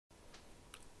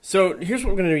So here's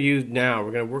what we're going to use now.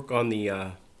 We're going to work on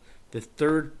the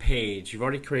third page. You've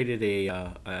already created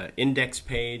a index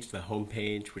page, the home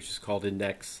page, which is called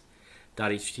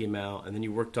index.html, and then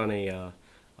you worked on a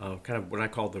kind of what I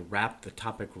call the wrap, the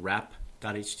topic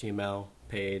wrap.html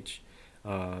page.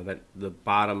 That the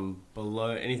bottom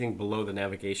below, anything below the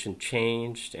navigation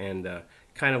changed, and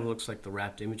kind of looks like the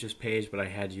wrapped images page, but I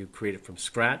had you create it from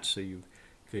scratch so you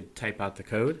could type out the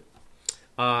code.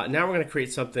 Now we're going to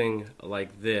create something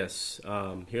like this.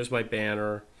 Here's my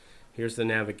banner. Here's the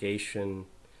navigation.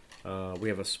 We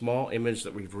have a small image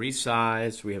that we've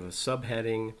resized. We have a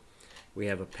subheading. We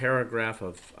have a paragraph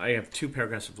of, I have 2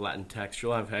 paragraphs of Latin text.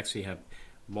 You'll actually have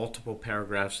multiple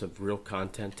paragraphs of real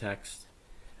content text.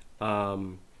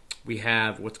 We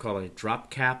have what's called a drop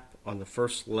cap on the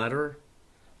first letter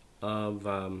of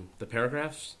the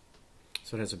paragraphs.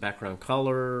 So it has a background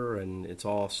color, and it's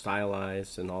all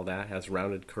stylized and all that. It has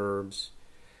rounded curves.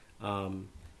 And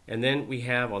then we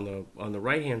have on the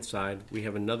right-hand side, we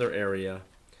have another area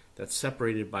that's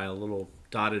separated by a little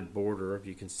dotted border, if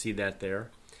you can see that there.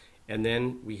 And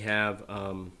then we have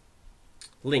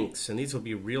links, and these will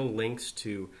be real links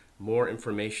to more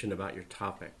information about your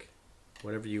topic,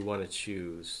 whatever you want to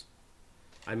choose.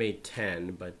 I made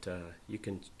 10, but you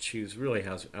can choose really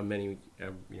how many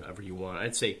ever you want.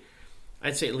 I'd say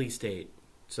at least 8.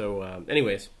 So,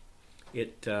 anyways,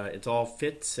 it all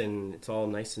fits, and it's all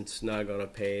nice and snug on a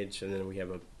page. And then we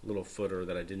have a little footer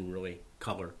that I didn't really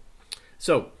color.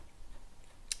 So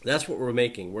that's what we're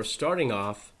making. We're starting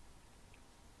off.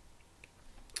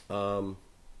 Let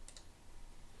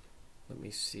me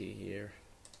see here.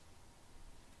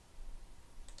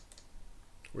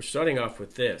 We're starting off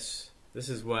with this. This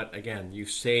is what, again, you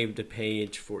saved a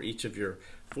page for each of your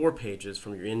 4 pages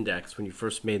from your index when you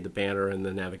first made the banner and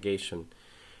the navigation.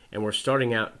 And we're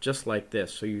starting out just like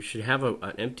this. So you should have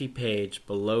an empty page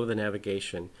below the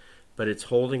navigation, but it's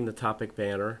holding the topic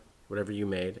banner, whatever you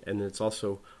made, and it's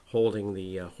also holding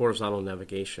the horizontal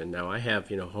navigation. Now I have,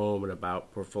 home and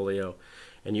about, portfolio,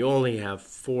 and you only have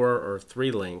 4 or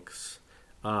 3 links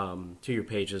to your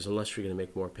pages unless you're going to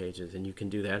make more pages, and you can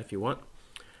do that if you want.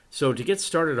 So to get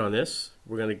started on this,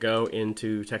 we're going to go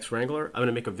into Text Wrangler. I'm going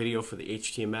to make a video for the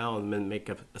HTML and then make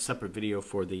a separate video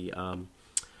for the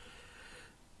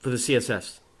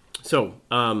CSS. So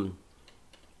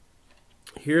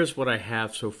here's what I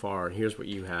have so far, and here's what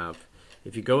you have.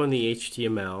 If you go in the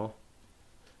HTML,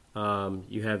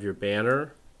 you have your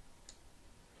banner,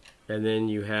 and then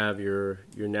you have your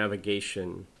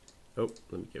navigation. Oh,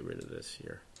 let me get rid of this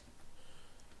here.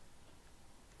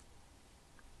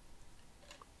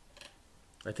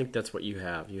 I think that's what you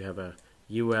have. You have a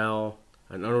UL,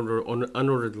 an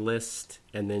unordered list,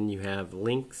 and then you have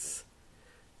links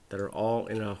that are all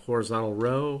in a horizontal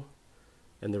row.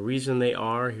 And the reason they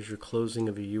are, here's your closing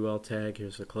of your UL tag,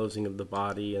 here's the closing of the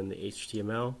body and the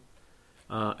HTML.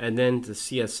 And then the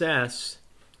CSS,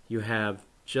 you have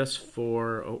just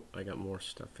for, oh, I got more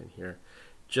stuff in here.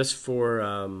 Just for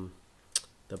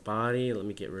the body, let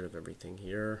me get rid of everything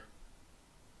here.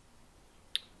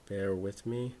 Bear with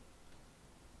me.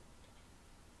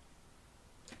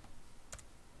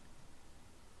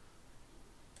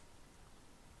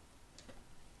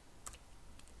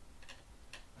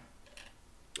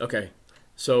 Okay,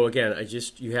 so again,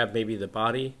 you have maybe the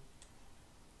body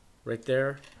right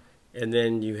there, and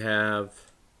then you have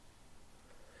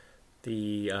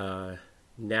the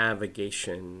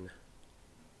navigation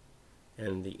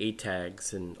and the A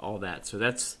tags and all that. So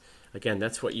that's, again,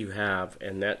 that's what you have,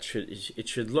 and it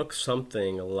should look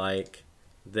something like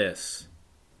this.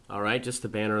 All right, just the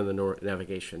banner and the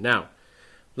navigation. Now,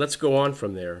 let's go on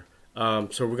from there. So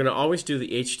we're going to always do the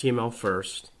HTML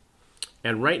first.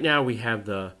 And right now we have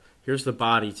here's the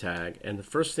body tag, and the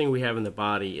first thing we have in the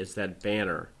body is that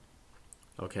banner.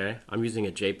 Okay, I'm using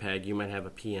a JPEG. You might have a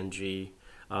PNG.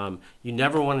 You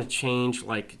never want to change,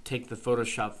 take the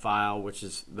Photoshop file, which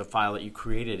is the file that you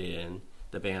created in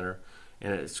the banner,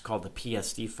 and it's called the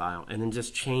PSD file, and then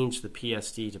just change the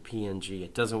PSD to PNG.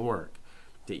 It doesn't work.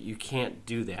 You can't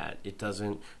do that. It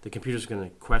doesn't. The computer's going to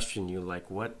question you,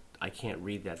 like, what? I can't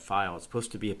read that file. It's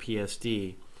supposed to be a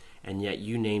PSD. And yet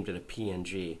you named it a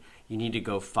PNG. You need to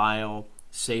go File,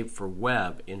 Save for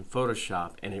Web in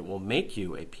Photoshop, and it will make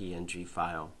you a PNG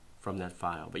file from that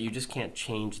file. But you just can't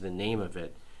change the name of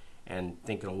it and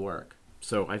think it'll work.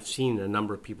 So I've seen a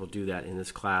number of people do that in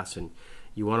this class, and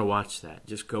you want to watch that.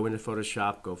 Just go into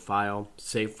Photoshop, go File,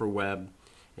 Save for Web,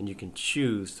 and you can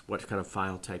choose what kind of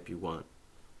file type you want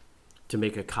to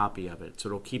make a copy of it. So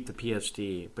it'll keep the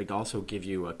PSD, but also give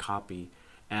you a copy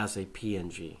as a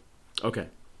PNG. Okay.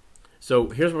 So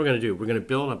here's what we're going to do. We're going to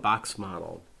build a box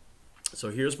model. So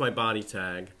here's my body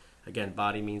tag. Again,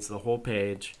 body means the whole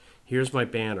page. Here's my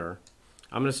banner.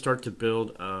 I'm going to start to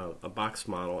build a box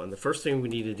model, and the first thing we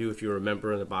need to do, if you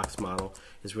remember in the box model,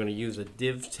 is we're going to use a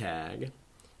div tag,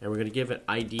 and we're going to give it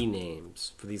ID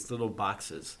names for these little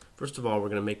boxes. First of all, we're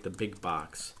going to make the big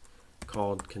box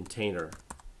called container.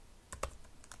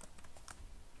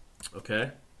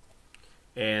 Okay?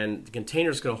 And the container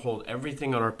is going to hold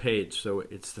everything on our page, so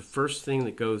it's the first thing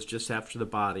that goes just after the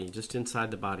body, just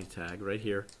inside the body tag, right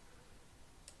here.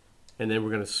 And then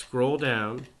we're going to scroll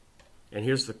down, and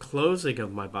here's the closing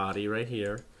of my body right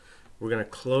here. We're going to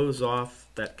close off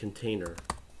that container.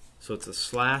 So it's a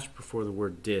slash before the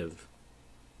word div.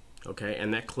 Okay,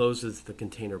 and that closes the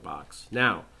container box.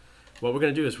 Now, what we're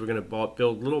going to do is we're going to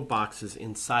build little boxes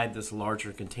inside this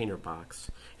larger container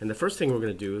box. And the first thing we're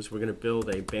going to do is we're going to build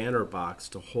a banner box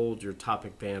to hold your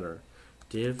topic banner.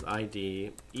 Div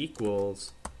ID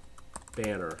equals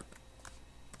banner.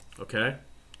 Okay?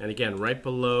 And again, right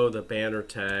below the banner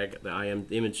tag, the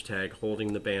image tag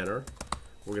holding the banner,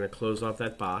 we're going to close off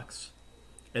that box.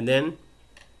 And then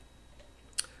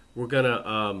we're going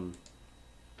to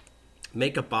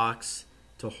make a box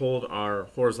to hold our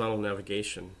horizontal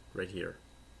navigation right here.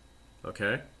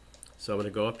 Okay? So I'm going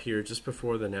to go up here just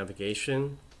before the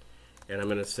navigation, and I'm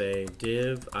going to say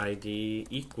div ID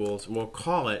equals, and we'll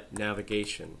call it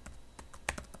navigation.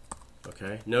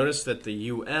 Okay? Notice that the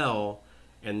UL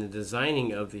and the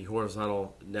designing of the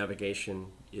horizontal navigation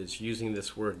is using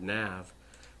this word nav.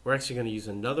 We're actually going to use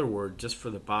another word just for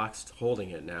the box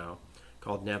holding it now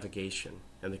called navigation.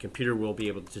 And the computer will be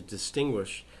able to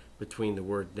distinguish between the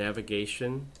word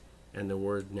navigation and the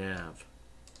word nav.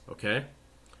 Okay?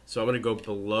 So I'm going to go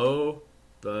below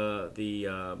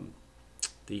the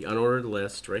unordered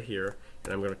list right here,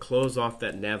 and I'm going to close off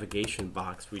that navigation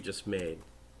box we just made.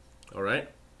 All right?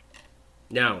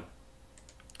 Now,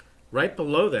 right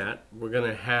below that, we're going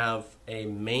to have a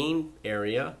main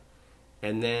area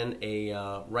and then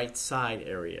a right side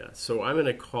area. So I'm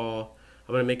going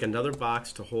to make another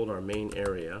box to hold our main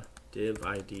area. Div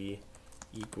ID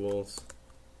equals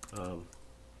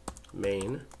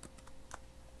main.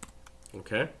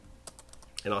 Okay?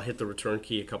 And I'll hit the return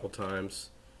key a couple times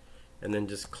and then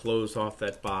just close off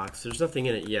that box. There's nothing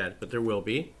in it yet, but there will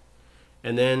be.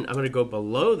 And then I'm going to go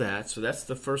below that, so that's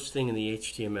the first thing in the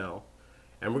HTML.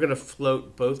 And we're going to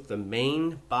float both the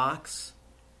main box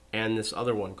and this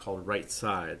other one called right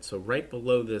side. So right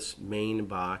below this main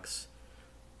box,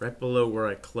 right below where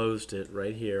I closed it,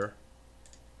 right here,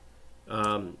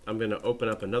 I'm going to open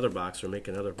up another box or make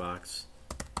another box.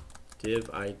 Div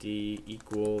ID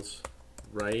equals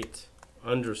right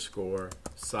underscore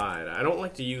side. I don't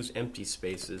like to use empty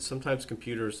spaces. Sometimes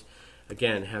computers,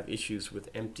 again, have issues with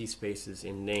empty spaces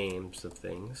in names of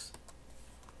things.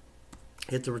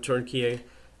 Hit the return key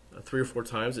 3 or 4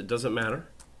 times, it doesn't matter,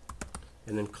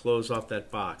 and then close off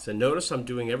that box. And notice I'm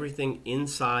doing everything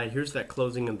inside. Here's that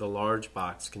closing of the large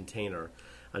box container.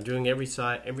 I'm doing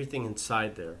everything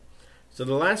inside there. So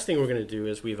the last thing we're going to do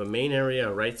is we have a main area,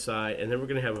 a right side, and then we're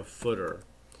going to have a footer.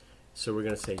 So we're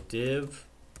going to say div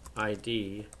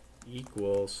ID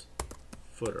equals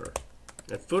footer.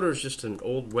 And footer is just an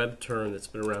old web term that's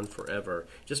been around forever.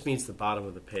 It just means the bottom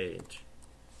of the page.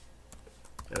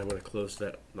 And I'm going to close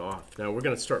that off. Now we're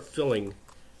going to start filling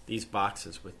these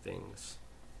boxes with things.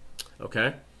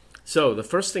 Okay? So the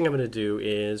first thing I'm going to do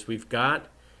is we've got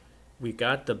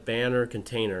the banner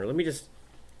container. Let me just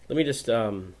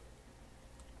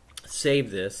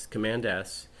save this, Command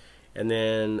S, and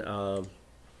then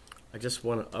I just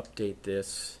want to update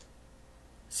this.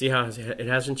 See how it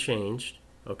hasn't changed,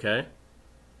 okay?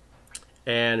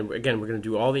 And again, we're going to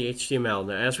do all the HTML.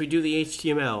 Now, as we do the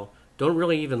HTML, don't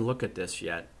really even look at this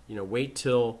yet. You know, wait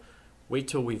till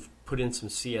we've put in some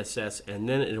CSS, and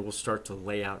then it will start to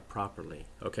lay out properly.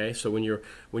 Okay? So when you're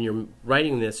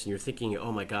writing this and you're thinking,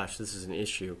 oh my gosh, this is an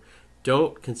issue,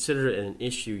 don't consider it an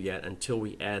issue yet until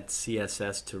we add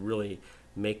CSS to really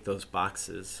make those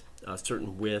boxes a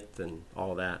certain width and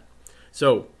all that.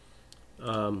 So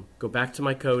go back to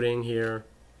my coding here.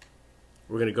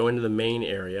 We're going to go into the main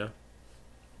area.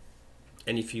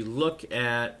 And if you look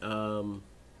at the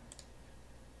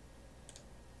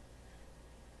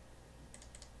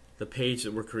page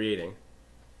that we're creating,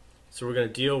 so we're going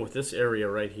to deal with this area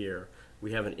right here.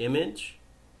 We have an image.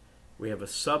 We have a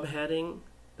subheading.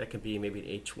 That could be maybe an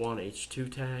H1,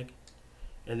 H2 tag.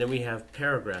 And then we have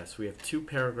paragraphs. We have 2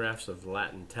 paragraphs of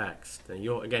Latin text. And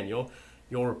you'll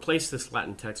replace this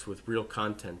Latin text with real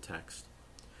content text.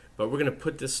 But we're going to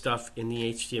put this stuff in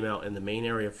the HTML in the main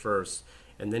area first,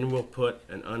 and then we'll put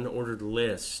an unordered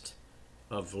list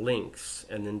of links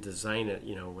and then design it,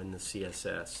 you know, in the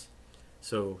CSS.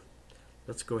 So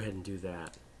let's go ahead and do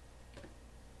that.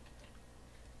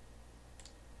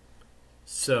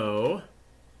 So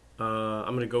I'm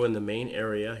going to go in the main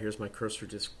area. Here's my cursor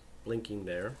just blinking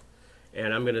there.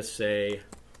 And I'm going to say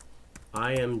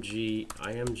img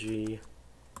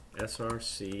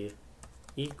src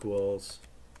equals,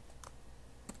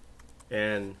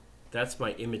 and that's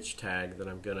my image tag that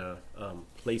I'm going to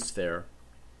place there.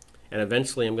 And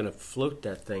eventually I'm going to float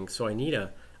that thing. So I need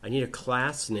a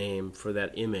class name for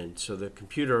that image. So the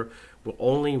computer will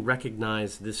only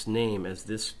recognize this name as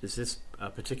this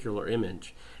particular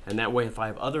image. And that way, if I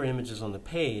have other images on the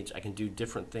page, I can do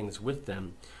different things with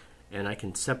them. And I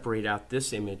can separate out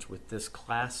this image with this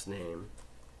class name.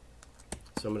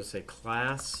 So I'm going to say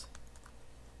class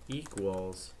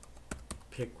equals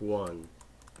pick1.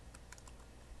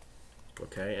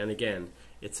 Okay, and again,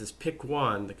 it says pick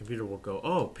one. The computer will go,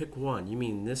 oh, pick one. You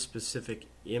mean this specific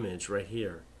image right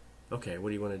here. Okay, what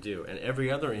do you want to do? And every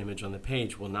other image on the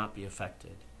page will not be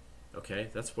affected. Okay,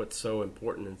 that's what's so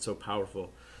important and so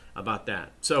powerful about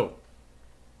that. So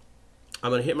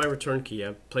I'm going to hit my return key.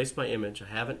 I've placed my image. I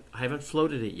haven't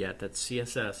floated it yet. That's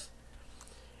CSS.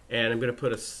 And I'm going to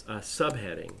put a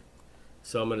subheading.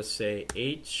 So I'm going to say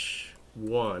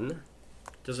H1.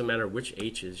 Doesn't matter which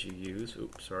H's you use.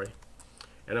 Oops, sorry.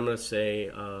 And I'm going to say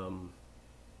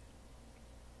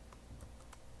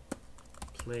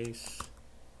place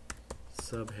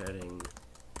subheading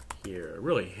here.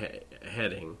 Really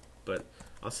heading, but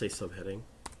I'll say subheading.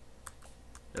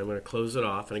 And I'm going to close it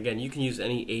off. And again, you can use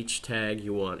any H tag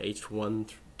you want, H1,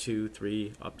 2,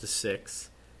 3, up to 6.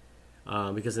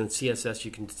 Because in CSS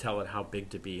you can tell it how big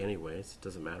to be anyways. It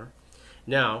doesn't matter.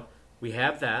 Now, we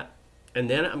have that. And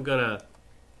then I'm going to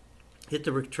hit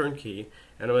the return key,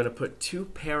 and I'm going to put 2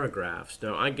 paragraphs.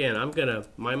 Now, again, I'm going to,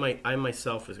 I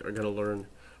myself are going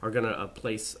to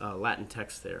place Latin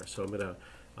text there. So I'm going to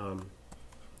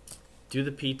do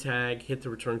the P tag, hit the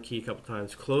return key a couple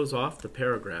times, close off the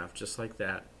paragraph just like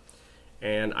that.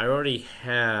 And I already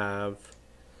have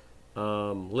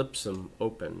Lipsum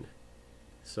opened.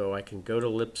 So I can go to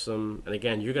Lipsum, and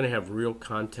again, you're going to have real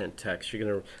content text.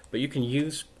 But you can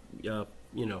use, you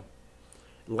know,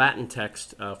 Latin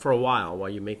text for a while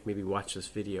you maybe watch this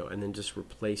video, and then just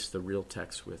replace the real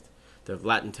text with the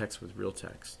Latin text with real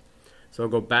text. So I'll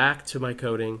go back to my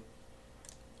coding.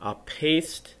 I'll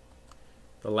paste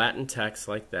the Latin text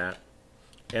like that,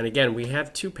 and again, we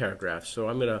have 2 paragraphs. So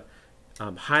I'm going to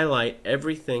highlight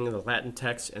everything in the Latin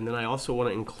text, and then I also want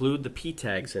to include the P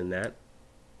tags in that.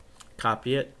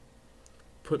 Copy it,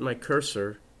 put my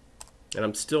cursor, and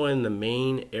I'm still in the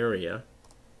main area.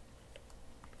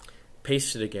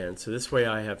 Paste it again. So this way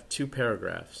I have 2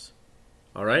 paragraphs.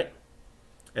 All right?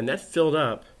 And that filled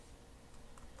up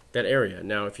that area.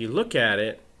 Now if you look at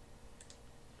it,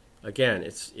 again,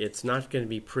 it's not going to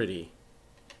be pretty.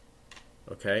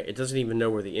 Okay? It doesn't even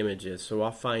know where the image is. So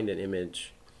I'll find an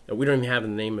image. We don't even have the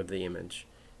name of the image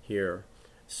here.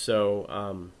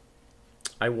 So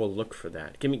I will look for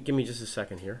that. Give me just a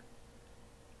second here.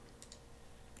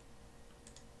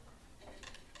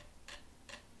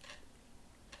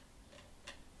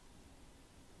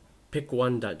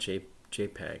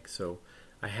 Pick1.jpg. So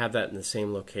I have that in the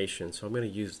same location. So I'm going to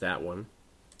use that one.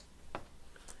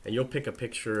 And you'll pick a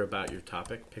picture about your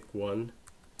topic.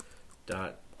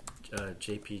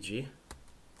 Pick1.jpg.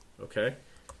 Okay?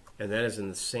 And that is in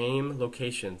the same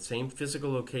location, same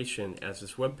physical location as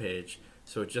this web page.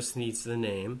 So it just needs the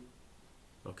name.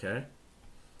 Okay?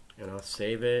 And I'll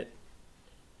save it.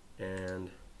 And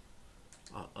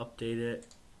I'll update it.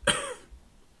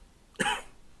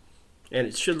 And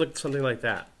it should look something like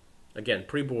that. Again,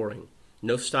 pretty boring.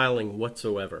 No styling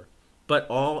whatsoever. But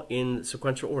all in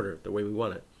sequential order, the way we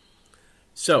want it.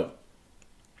 So,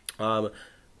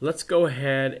 let's go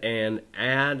ahead and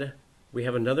add. We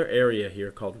have another area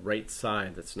here called right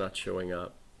side that's not showing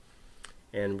up.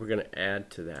 And we're going to add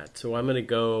to that. So I'm going to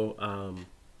go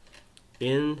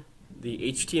in the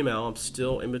HTML. I'm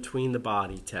still in between the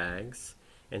body tags.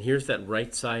 And here's that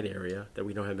right side area that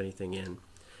we don't have anything in.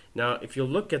 Now, if you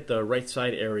look at the right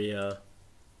side area,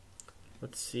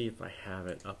 let's see if I have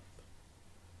it up.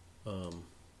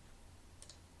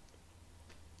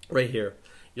 Right here,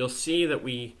 you'll see that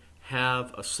we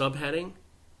have a subheading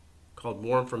called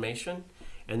More Information,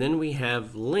 and then we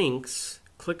have links,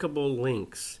 clickable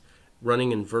links,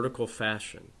 running in vertical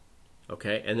fashion.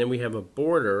 Okay, and then we have a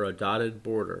border, a dotted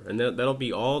border, and that'll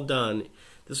be all done.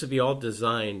 This will be all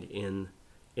designed in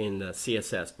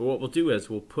CSS. But what we'll do is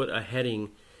we'll put a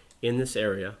heading in this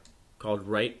area called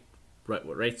right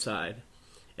side,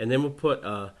 and then we'll put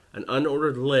an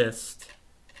unordered list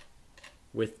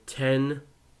with 10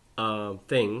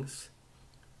 things,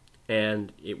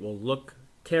 and it will look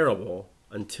terrible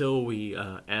until we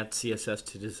add CSS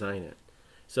to design it.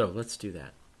 So let's do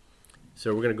that.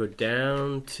 So we're going to go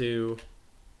down to,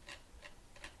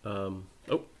 oh,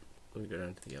 let me go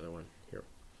down to the other one here.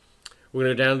 We're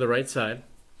going to go down to the right side.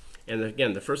 And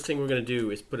again, the first thing we're going to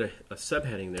do is put a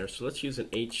subheading there. So let's use an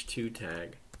H2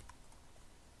 tag.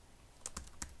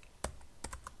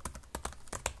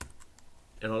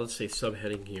 And I'll just say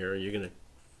subheading here. You're going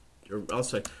to, or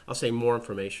I'll say more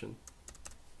information.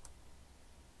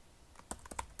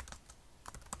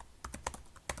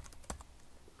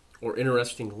 Or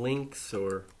interesting links,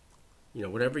 or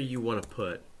whatever you want to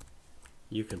put,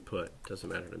 you can put. Doesn't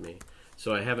matter to me.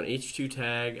 So I have an H2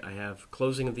 tag. I have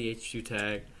closing of the H2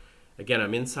 tag. Again,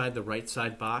 I'm inside the right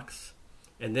side box,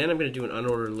 and then I'm going to do an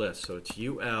unordered list. So it's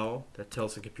UL that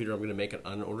tells the computer I'm going to make an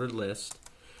unordered list,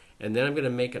 and then I'm going to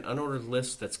make an unordered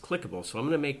list that's clickable. So I'm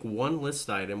going to make one list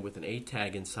item with an A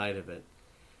tag inside of it,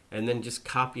 and then just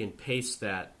copy and paste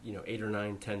that 8 or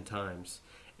 9, 10 times,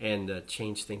 and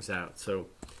change things out. So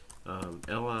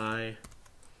LI,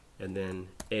 and then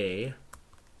A,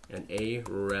 and A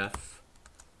ref,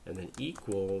 and then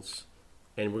equals,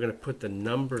 and we're going to put the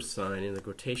number sign in the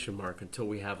quotation mark until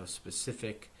we have a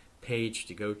specific page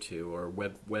to go to, or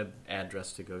web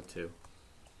address to go to.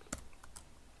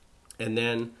 And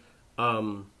then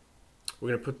we're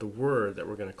going to put the word that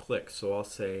we're going to click. So I'll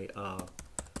say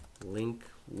link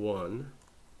 1,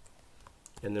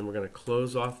 and then we're going to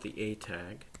close off the A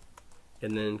tag,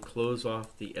 and then close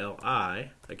off the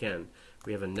LI. Again,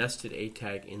 we have a nested A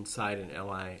tag inside an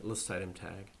LI list item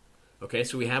tag. Okay,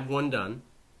 so we have one done.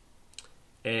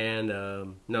 And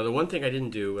now the one thing I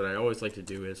didn't do, what I always like to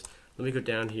do is, let me go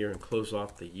down here and close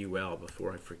off the UL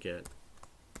before I forget.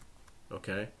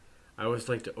 Okay, I always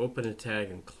like to open a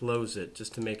tag and close it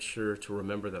just to make sure to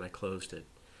remember that I closed it.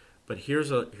 But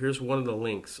here's one of the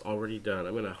links already done.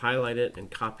 I'm going to highlight it and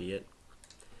copy it,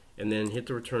 and then hit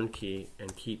the return key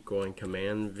and keep going,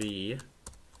 Command V,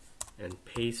 and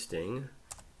pasting.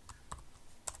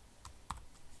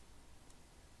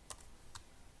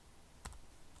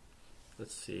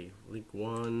 Let's see, link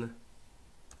 1,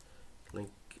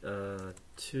 link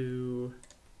 2,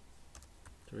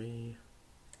 3,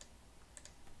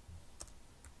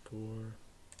 4,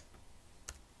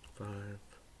 5,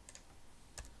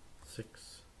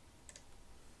 6,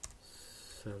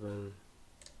 7,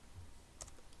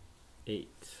 8.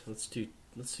 Let's do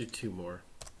 2 more.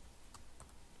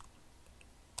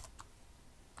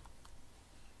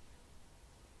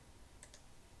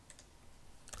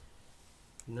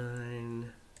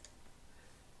 9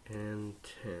 and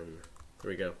 10. There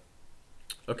we go.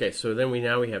 Okay, so then we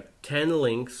have 10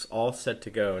 links all set to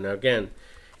go. Now again,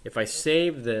 if I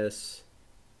save this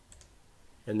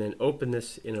and then open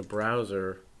this in a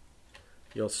browser,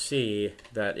 you'll see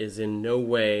that is in no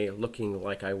way looking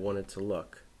like I want it to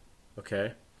look.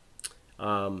 Okay?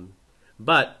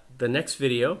 But the next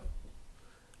video,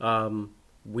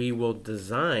 we will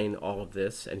design all of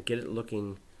this and get it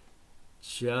looking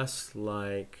just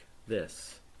like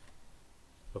this.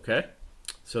 Okay?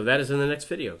 So that is in the next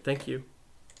video. Thank you.